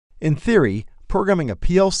In theory, programming a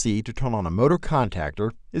PLC to turn on a motor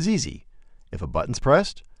contactor is easy. If a button's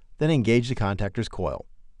pressed, then engage the contactor's coil.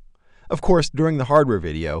 Of course, during the hardware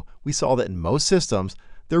video, we saw that in most systems,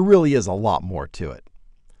 there really is a lot more to it.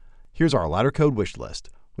 Here's our ladder code wish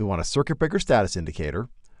list. We want a circuit breaker status indicator.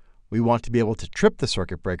 We want to be able to trip the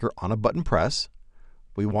circuit breaker on a button press.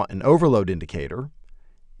 We want an overload indicator.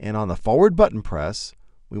 And on the forward button press,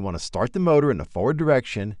 we want to start the motor in the forward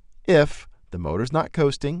direction if the motor's not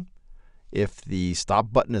coasting, if the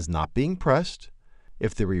stop button is not being pressed,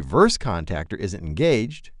 if the reverse contactor isn't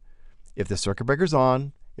engaged, if the circuit breaker's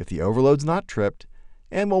on, if the overload's not tripped,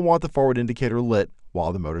 and we'll want the forward indicator lit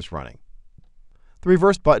while the motor's running. The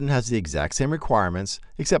reverse button has the exact same requirements,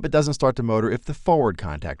 except it doesn't start the motor if the forward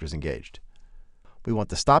contactor is engaged. We want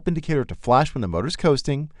the stop indicator to flash when the motor's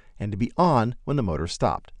coasting and to be on when the motor's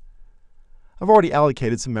stopped. I've already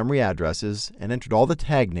allocated some memory addresses and entered all the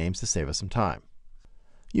tag names to save us some time.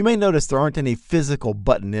 You may notice there aren't any physical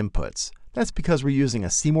button inputs. That's because we're using a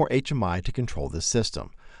Seymour HMI to control this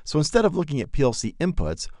system. So instead of looking at PLC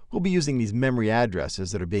inputs, we'll be using these memory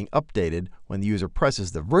addresses that are being updated when the user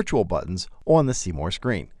presses the virtual buttons on the Seymour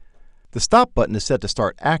screen. The stop button is set to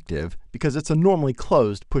start active because it's a normally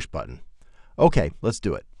closed push button. Okay, let's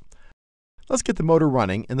do it. Let's get the motor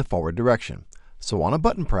running in the forward direction. So on a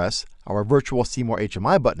button press, our virtual Seymour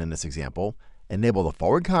HMI button in this example, enable the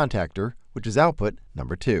forward contactor, which is output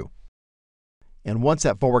number 2. And once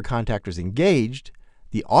that forward contactor is engaged,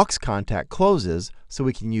 the aux contact closes so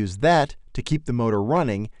we can use that to keep the motor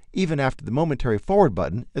running even after the momentary forward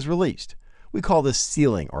button is released. We call this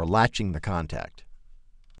sealing or latching the contact.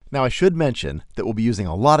 Now I should mention that we'll be using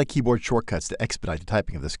a lot of keyboard shortcuts to expedite the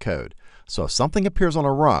typing of this code. So if something appears on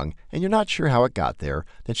a rung and you're not sure how it got there,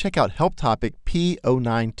 then check out help topic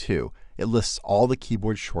P092. It lists all the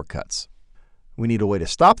keyboard shortcuts. We need a way to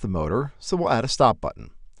stop the motor, so we'll add a stop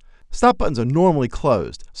button. Stop buttons are normally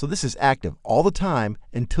closed, so this is active all the time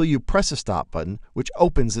until you press a stop button, which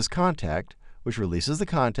opens this contact, which releases the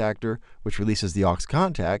contactor, which releases the aux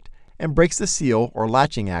contact, and breaks the seal or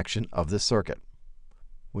latching action of this circuit.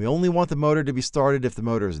 We only want the motor to be started if the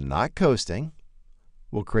motor is not coasting.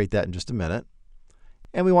 We'll create that in just a minute.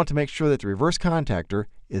 And we want to make sure that the reverse contactor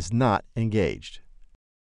is not engaged.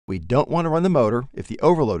 We don't want to run the motor if the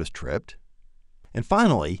overload is tripped. And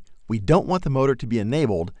finally, we don't want the motor to be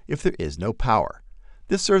enabled if there is no power.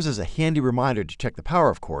 This serves as a handy reminder to check the power,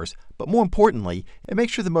 of course, but more importantly, it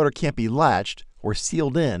makes sure the motor can't be latched or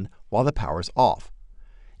sealed in while the power is off.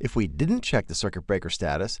 If we didn't check the circuit breaker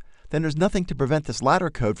status, then there's nothing to prevent this ladder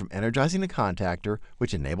code from energizing the contactor,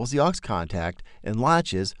 which enables the aux contact and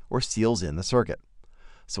latches or seals in the circuit.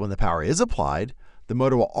 So when the power is applied, the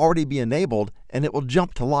motor will already be enabled and it will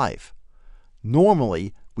jump to life.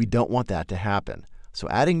 Normally, we don't want that to happen. So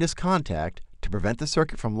adding this contact to prevent the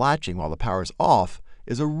circuit from latching while the power is off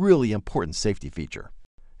is a really important safety feature.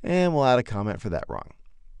 And we'll add a comment for that rung.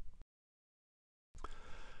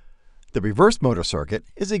 The reverse motor circuit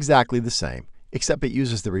is exactly the same, except it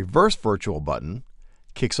uses the reverse virtual button,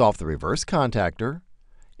 kicks off the reverse contactor,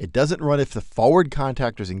 it doesn't run if the forward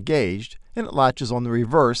contactor is engaged, and it latches on the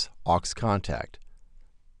reverse aux contact.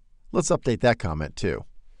 Let's update that comment too.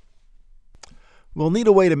 We'll need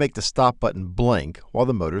a way to make the stop button blink while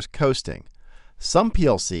the motor's coasting. Some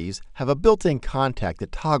PLCs have a built-in contact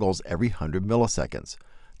that toggles every 100 milliseconds.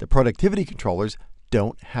 The productivity controllers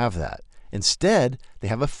don't have that. Instead, they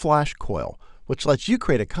have a flash coil, which lets you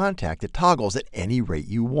create a contact that toggles at any rate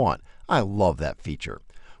you want. I love that feature.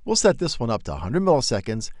 We'll set this one up to 100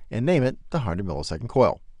 milliseconds and name it the 100 millisecond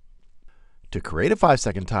coil. To create a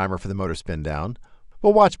 5-second timer for the motor spin down,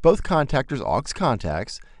 we'll watch both contactors' aux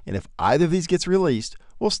contacts, and if either of these gets released,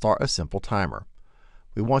 we'll start a simple timer.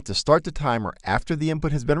 We want to start the timer after the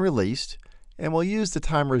input has been released, and we'll use the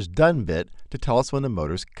timer's done bit to tell us when the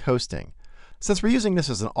motor's coasting. Since we're using this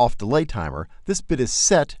as an off delay timer, this bit is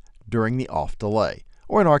set during the off delay,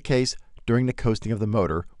 or in our case, during the coasting of the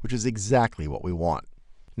motor, which is exactly what we want.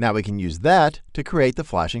 Now we can use that to create the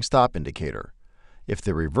flashing stop indicator. If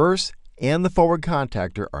the reverse and the forward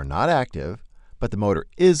contactor are not active, but the motor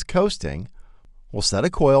is coasting, we'll set a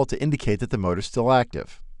coil to indicate that the motor is still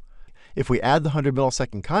active. If we add the 100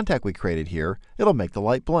 millisecond contact we created here, it'll make the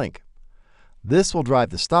light blink. This will drive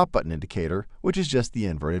the stop button indicator, which is just the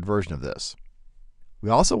inverted version of this. We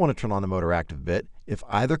also want to turn on the motor active bit if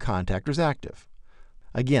either contactor is active.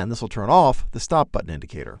 Again, this will turn off the stop button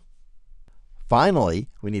indicator. Finally,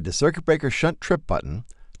 we need the circuit breaker shunt trip button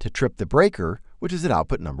to trip the breaker, which is at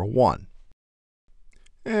output number 1.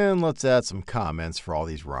 And let's add some comments for all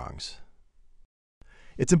these rungs.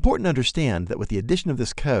 It's important to understand that with the addition of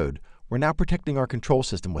this code, we're now protecting our control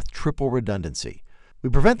system with triple redundancy. We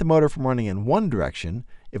prevent the motor from running in one direction.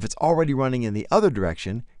 If it's already running in the other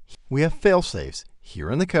direction, we have fail-safes here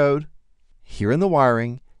in the code, here in the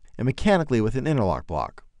wiring, and mechanically with an interlock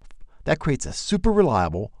block. That creates a super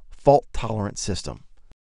reliable, fault-tolerant system.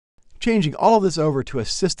 Changing all of this over to a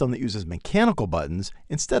system that uses mechanical buttons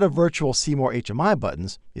instead of virtual Seymour HMI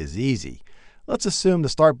buttons is easy. Let's assume the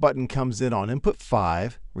start button comes in on input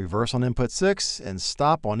 5, reverse on input 6, and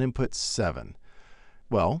stop on input 7.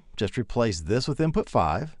 Well, just replace this with input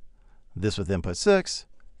 5, this with input 6,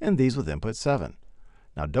 and these with input 7.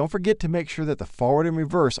 Now don't forget to make sure that the forward and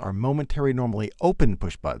reverse are momentary normally open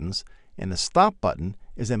push buttons, and the stop button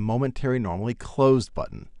is a momentary normally closed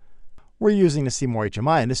button. We're using the Seymour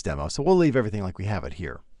HMI in this demo, so we'll leave everything like we have it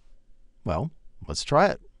here. Well, let's try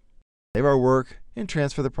it. Save our work and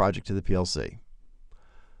transfer the project to the PLC.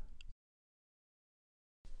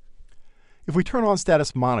 If we turn on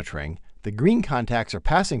status monitoring, the green contacts are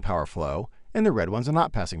passing power flow and the red ones are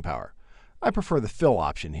not passing power. I prefer the fill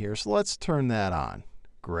option here, so let's turn that on.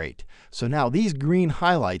 Great. So now these green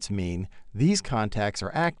highlights mean these contacts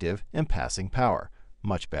are active and passing power.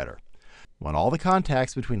 Much better. When all the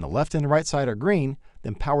contacts between the left and the right side are green,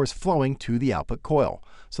 then power is flowing to the output coil.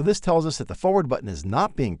 So this tells us that the forward button is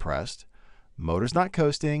not being pressed, motor's not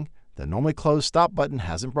coasting, the normally closed stop button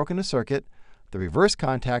hasn't broken the circuit, the reverse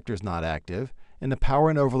contactor is not active, and the power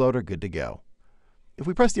and overload are good to go. If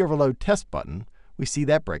we press the overload test button, we see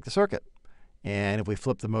that break the circuit. And if we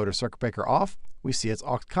flip the motor circuit breaker off, we see its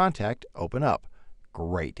aux contact open up.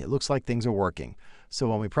 Great, it looks like things are working. So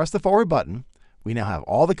when we press the forward button, we now have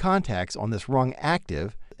all the contacts on this rung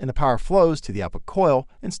active, and the power flows to the output coil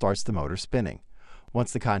and starts the motor spinning.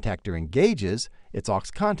 Once the contactor engages, its aux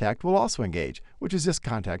contact will also engage, which is this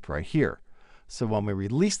contact right here. So when we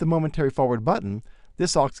release the momentary forward button,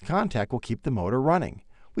 this aux contact will keep the motor running.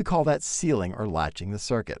 We call that sealing or latching the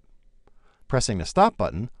circuit. Pressing the stop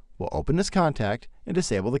button will open this contact and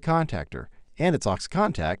disable the contactor and its aux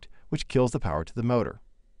contact, which kills the power to the motor.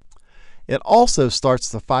 It also starts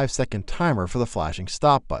the 5-second timer for the flashing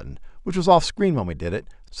stop button, which was off screen when we did it.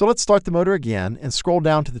 So let's start the motor again and scroll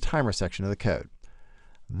down to the timer section of the code.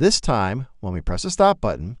 This time, when we press the stop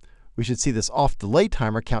button, we should see this off delay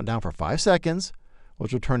timer count down for 5 seconds,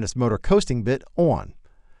 which will turn this motor coasting bit on.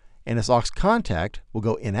 And this aux contact will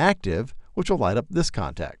go inactive, which will light up this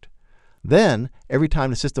contact. Then, every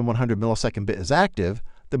time the system 100 millisecond bit is active,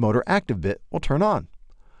 the motor active bit will turn on.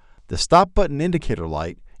 The stop button indicator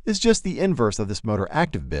light is just the inverse of this motor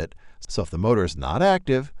active bit, so if the motor is not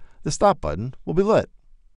active, the stop button will be lit.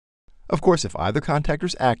 Of course, if either contactor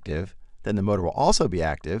is active, then the motor will also be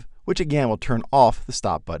active, which again will turn off the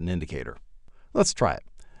stop button indicator. Let's try it.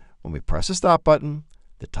 When we press the stop button,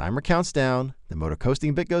 the timer counts down, the motor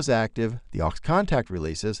coasting bit goes active, the aux contact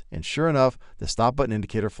releases, and sure enough, the stop button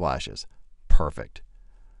indicator flashes. Perfect.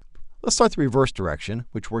 Let's start the reverse direction,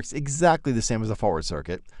 which works exactly the same as the forward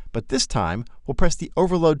circuit, but this time we'll press the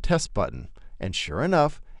overload test button, and sure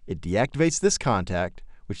enough, it deactivates this contact,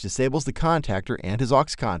 which disables the contactor and his aux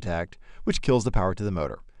contact, which kills the power to the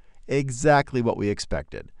motor. Exactly what we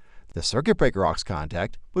expected. The circuit breaker aux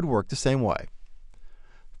contact would work the same way.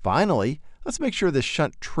 Finally, let's make sure this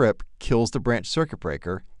shunt trip kills the branch circuit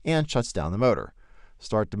breaker and shuts down the motor.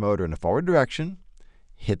 Start the motor in the forward direction,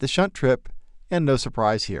 hit the shunt trip, and no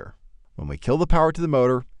surprise here. When we kill the power to the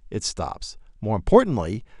motor, it stops. More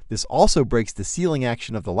importantly, this also breaks the sealing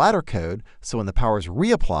action of the ladder code, so when the power is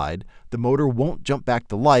reapplied, the motor won't jump back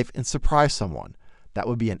to life and surprise someone. That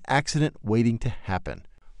would be an accident waiting to happen.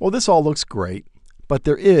 Well, this all looks great, but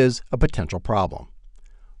there is a potential problem.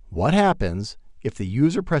 What happens if the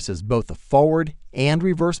user presses both the forward and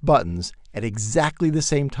reverse buttons at exactly the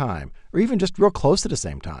same time, or even just real close to the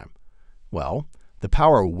same time? Well, the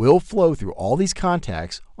power will flow through all these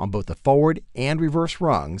contacts on both the forward and reverse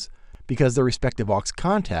rungs because their respective aux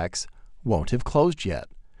contacts won't have closed yet.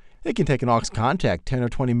 It can take an aux contact 10 or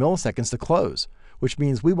 20 milliseconds to close, which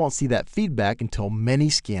means we won't see that feedback until many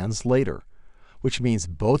scans later, which means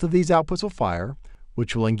both of these outputs will fire,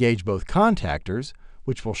 which will engage both contactors,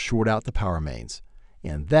 which will short out the power mains.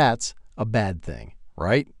 And that's a bad thing,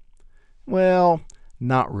 right? Well,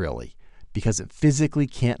 not really, because it physically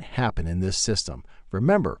can't happen in this system.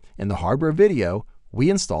 Remember, in the hardware video, we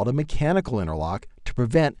installed a mechanical interlock to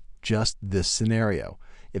prevent just this scenario.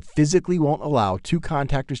 It physically won't allow two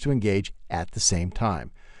contactors to engage at the same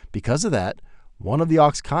time. Because of that, one of the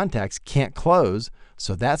aux contacts can't close,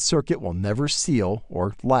 so that circuit will never seal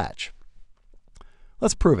or latch.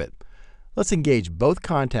 Let's prove it. Let's engage both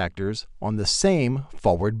contactors on the same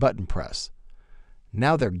forward button press.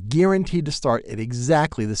 Now they're guaranteed to start at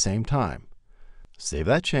exactly the same time. Save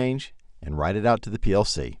that change and write it out to the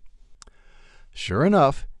PLC. Sure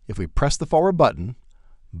enough, if we press the forward button,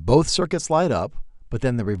 both circuits light up, but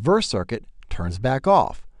then the reverse circuit turns back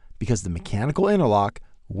off because the mechanical interlock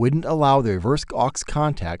wouldn't allow the reverse aux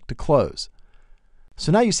contact to close.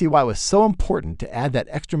 So now you see why it was so important to add that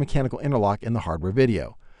extra mechanical interlock in the hardware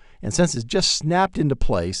video. And since it's just snapped into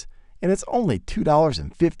place and it's only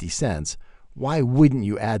 $2.50, why wouldn't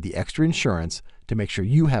you add the extra insurance to make sure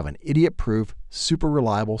you have an idiot-proof, super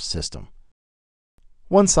reliable system?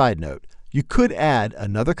 One side note, you could add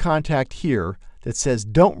another contact here that says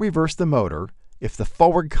don't reverse the motor if the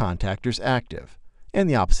forward contactor is active, and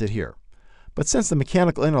the opposite here. But since the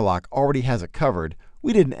mechanical interlock already has it covered,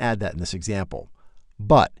 we didn't add that in this example.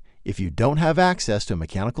 But if you don't have access to a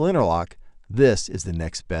mechanical interlock, this is the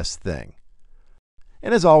next best thing.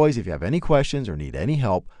 And as always, if you have any questions or need any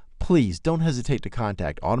help, please don't hesitate to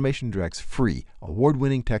contact Automation Direct's free,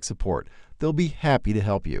 award-winning tech support. They'll be happy to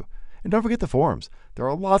help you. And don't forget the forums. There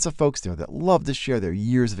are lots of folks there that love to share their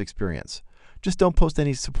years of experience. Just don't post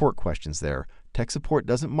any support questions there. Tech support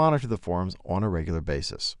doesn't monitor the forums on a regular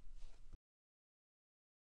basis.